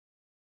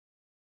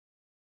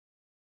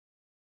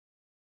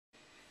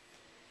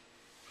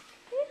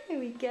Here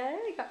we go.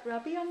 We got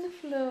Robbie on the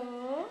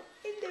floor.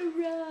 Hello,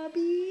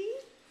 Robbie.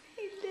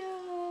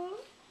 Hello.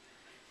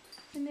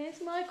 And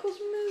there's Michael's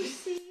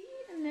Moosey.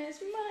 And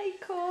there's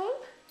Michael.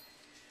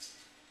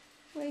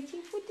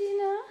 Waiting for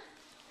dinner.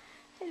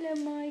 Hello,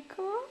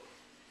 Michael.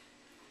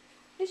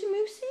 There's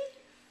Moosey.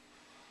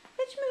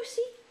 Where's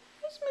Moosey?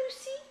 Where's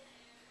Moosey?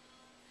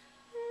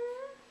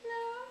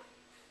 No.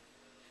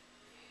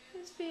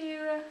 There's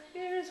Vera.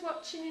 Vera's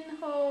watching in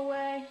the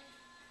hallway.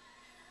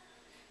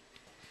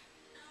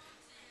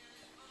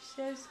 She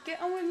says, get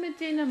on with my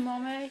dinner,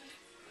 Mummy.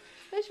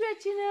 Where's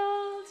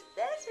Reginald?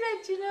 There's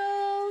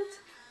Reginald.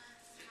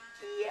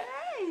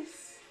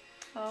 Yes.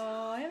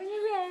 Oh, having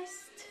a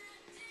rest.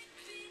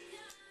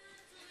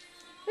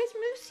 Where's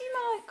Moosey,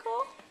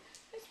 Michael?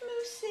 Where's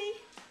Moosey?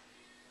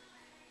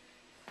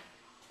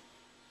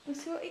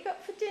 Let's see what you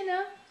got for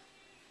dinner.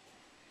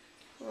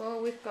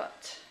 Oh, we've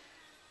got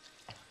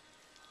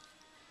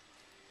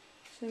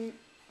some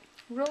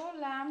raw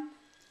lamb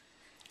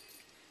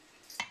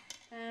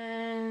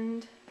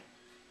and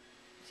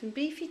some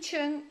beefy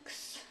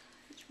chunks,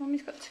 which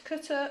Mummy's got to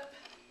cut up,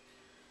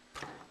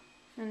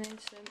 and then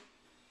some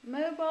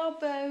mobile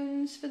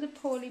bones for the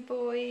poorly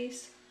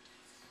boys.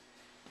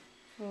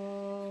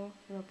 Oh,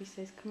 Robbie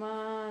says, come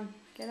on,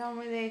 get on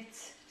with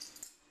it.